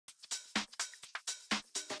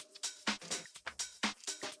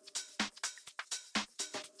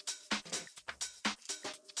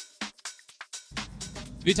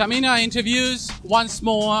Vitamina interviews once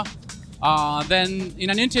more. Then in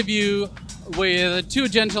an interview with two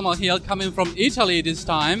gentlemen here coming from Italy this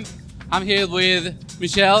time. I'm here with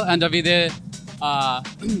Michelle and Davide,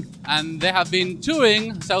 and they have been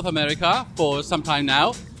touring South America for some time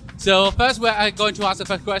now. So first we're going to ask the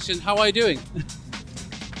first question, how are you doing?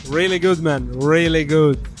 Really good, man, really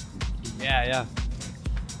good. Yeah.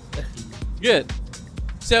 Good.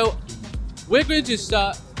 So we're going to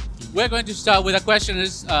start with a question.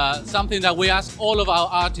 Is something that we ask all of our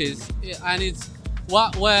artists, and it's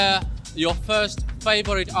what were your first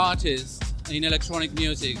favorite artists in electronic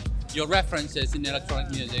music? Your references in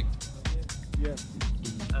electronic music? Yeah.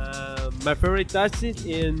 My favorite artist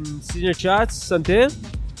in senior charts, Santé.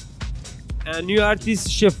 A new artist,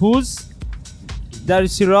 Chefuz,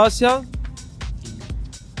 Darius Rosia,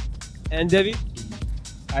 and David.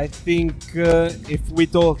 I think if we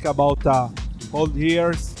talk about old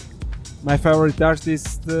years, my favorite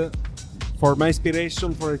artist for my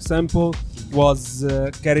inspiration, for example, was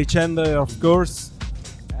Carrie Chandler, of course,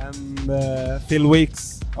 and Phil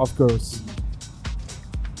Weeks, of course.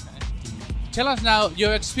 Tell us now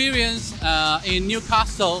your experience in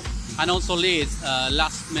Newcastle and also Leeds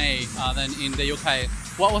last May then in the UK.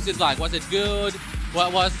 What was it like? Was it good?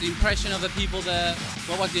 What was the impression of the people there?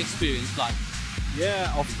 What was the experience like?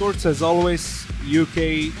 Yeah, of course, as always,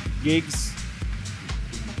 UK gigs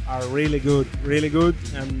are really good,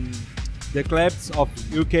 and the clubs of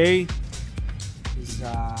UK is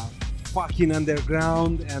fucking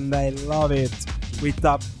underground, and I love it, with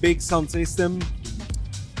a big sound system,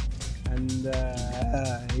 and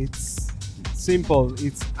it's simple,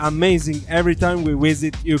 it's amazing every time we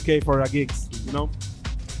visit UK for a gigs, you know?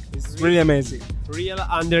 It's really amazing. Real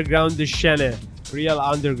underground scene, real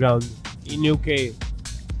underground in UK.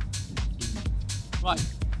 Right.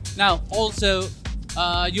 Now also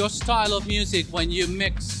your style of music when you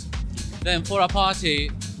mix them for a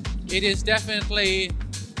party, it is definitely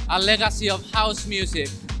a legacy of house music.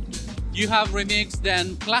 You have remixed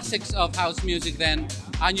then classics of house music then,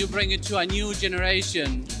 and you bring it to a new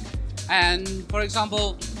generation. And for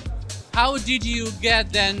example, how did you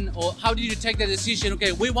get then, or how did you take the decision,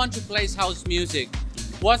 okay, we want to play house music?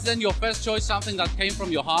 Was then your first choice something that came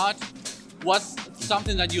from your heart? Was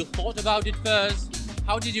something that you thought about it first?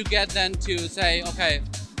 How did you get then to say, okay,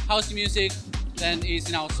 house music then is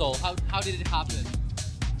in our soul? How did it happen?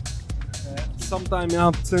 Sometime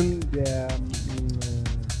often,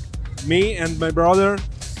 me and my brother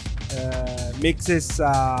mixes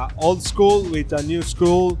old school with a new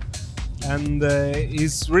school, and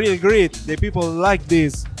it's really great. The people like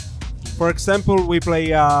this. For example, we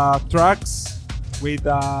play tracks with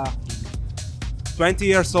 20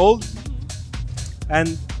 years old,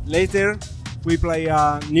 and later we play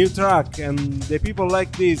a new track, and the people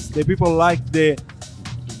like this. The people like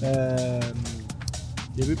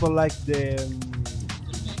the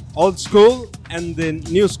old school and the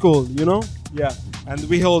new school, you know? Yeah. And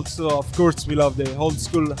we also, of course, we love the old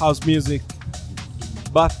school house music,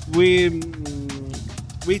 but we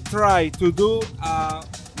try to do a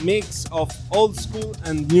mix of old school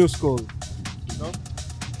and new school. No?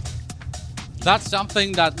 That's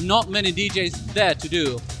something that not many DJs dare to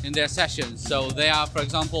do in their sessions. So they are, for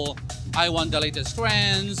example, I want the latest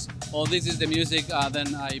trends, or this is the music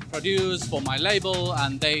then I produce for my label,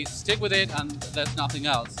 and they stick with it, and there's nothing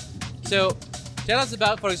else. So tell us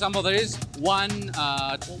about, for example, there is one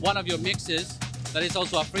of your mixes that is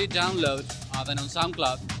also a free download then on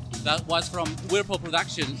SoundCloud that was from Whirlpool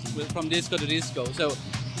Productions from Disco to Disco. So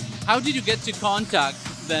how did you get to contact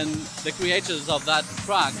then the creators of that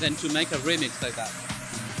track then to make a remix like that?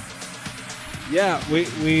 Yeah,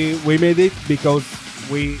 we made it because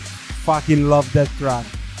we fucking love that track.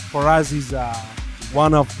 For us, is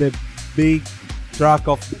one of the big track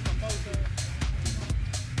of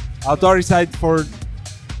authority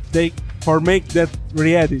for make that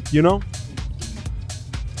re-edit, you know.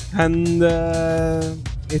 And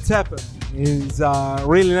it's happened. It's a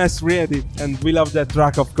really nice re-edit, and we love that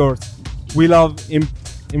track, of course. We love in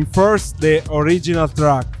first the original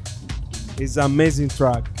track. It's an amazing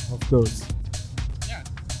track, of course. Yeah.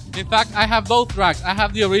 In fact, I have both tracks. I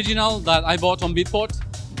have the original that I bought on Beatport,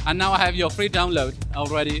 and now I have your free download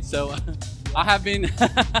already. So I have been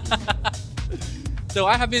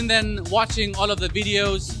then watching all of the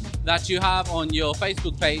videos that you have on your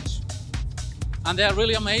Facebook page, and they are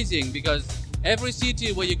really amazing because every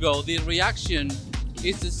city where you go, the reaction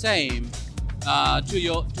is the same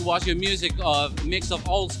towards your music of mix of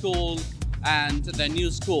old school and the new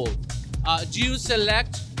school. Do you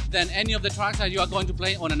select then any of the tracks that you are going to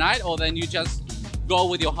play on a night, or then you just go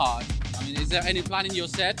with your heart? I mean, is there any plan in your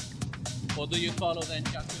set? or do you follow the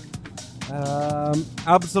cartoon?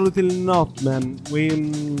 Absolutely not, man.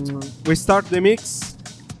 We start the mix.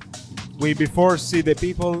 We before see the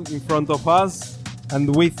people in front of us,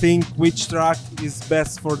 and we think which track is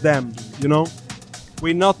best for them. You know,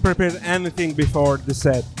 we not prepare anything before the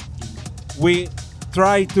set. We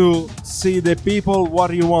try to see the people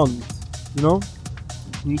what you want. You know,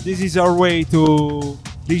 and this is our way to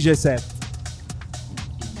DJ set.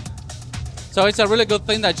 So it's a really good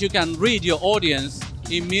thing that you can read your audience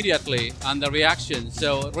immediately and the reaction.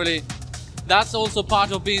 So really, that's also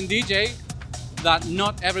part of being DJ that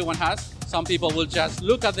not everyone has. Some people will just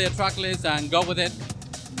look at their track list and go with it.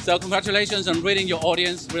 So congratulations on reading your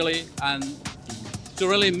audience really, and to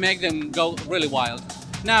really make them go really wild.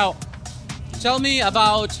 Now, tell me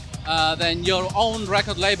about then your own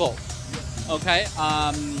record label. Okay.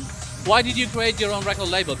 Why did you create your own record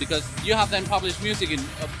label? Because you have then published music in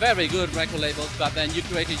very good record labels, but then you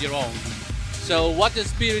created your own. So what's the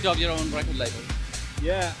spirit of your own record label?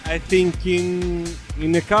 Yeah, I think in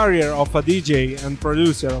the career of a DJ and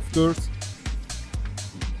producer, of course,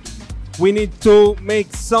 we need to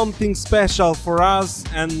make something special for us,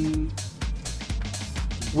 and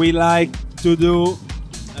we like to do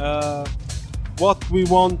what we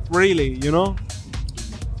want really, you know?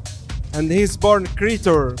 And he's born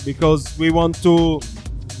creator because we want to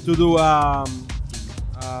do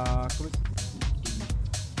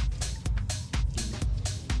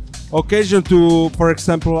occasion to, for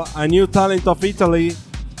example, a new talent of Italy,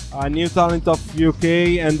 a new talent of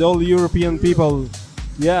UK, and all European people.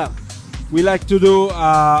 Yeah, we like to do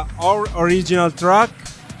our original track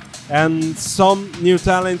and some new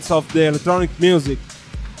talents of the electronic music.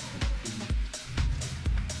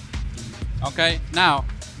 Okay, now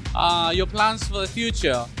your plans for the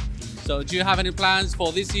future. So do you have any plans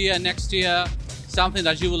for this year, next year? Something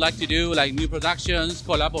that you would like to do, like new productions,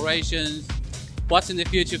 collaborations? What's in the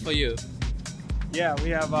future for you? Yeah, we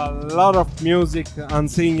have a lot of music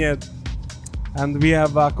unseen, and we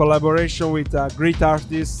have a collaboration with a great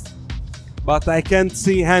artist, but I can't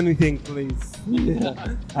see anything, please.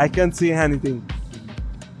 I can't see anything.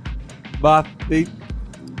 But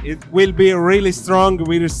it will be really strong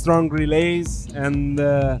release, and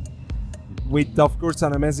with, of course,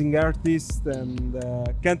 an amazing artist, and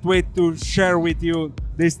can't wait to share with you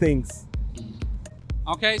these things.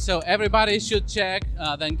 Okay, so everybody should check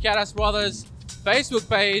then Chiara's Brothers Facebook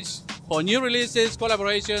page for new releases,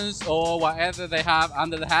 collaborations, or whatever they have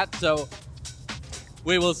under the hat. So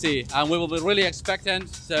we will see, and we will be really expectant.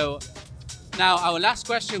 So now our last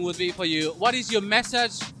question would be for you. What is your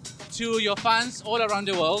message to your fans all around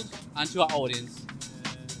the world and to our audience?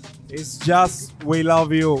 It's just, we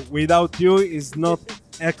love you. Without you, it's not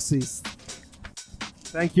exist.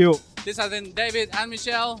 Thank you. This has been David and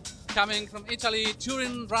Michelle, coming from Italy,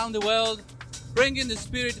 touring around the world, bringing the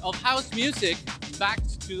spirit of house music back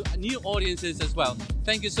to new audiences as well.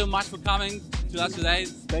 Thank you so much for coming to us today.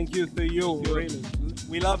 Thank you to you, really.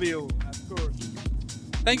 We love you, of course.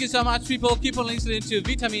 Thank you so much, people. Keep on listening to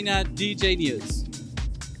Vitamina DJ News.